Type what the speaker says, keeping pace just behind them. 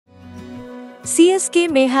CSK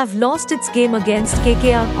may have lost its game against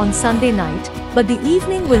KKR on Sunday night, but the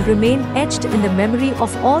evening will remain etched in the memory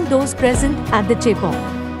of all those present at the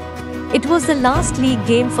Chepauk. It was the last league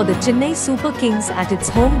game for the Chennai Super Kings at its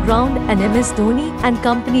home ground, and MS Dhoni and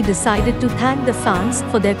company decided to thank the fans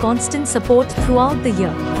for their constant support throughout the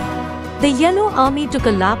year. The Yellow Army took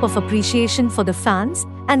a lap of appreciation for the fans,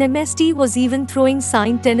 and MSD was even throwing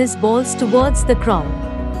signed tennis balls towards the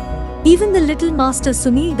crowd. Even the little master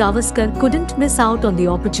Gavaskar couldn't miss out on the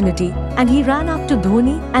opportunity, and he ran up to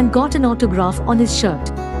Dhoni and got an autograph on his shirt.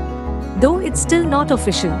 Though it's still not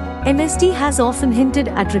official, MSD has often hinted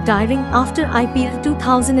at retiring after IPL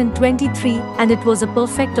 2023, and it was a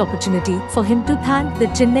perfect opportunity for him to thank the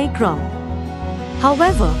Chennai crowd.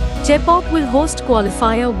 However, Chepauk will host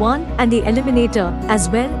Qualifier 1 and the Eliminator as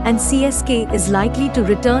well, and CSK is likely to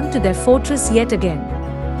return to their fortress yet again.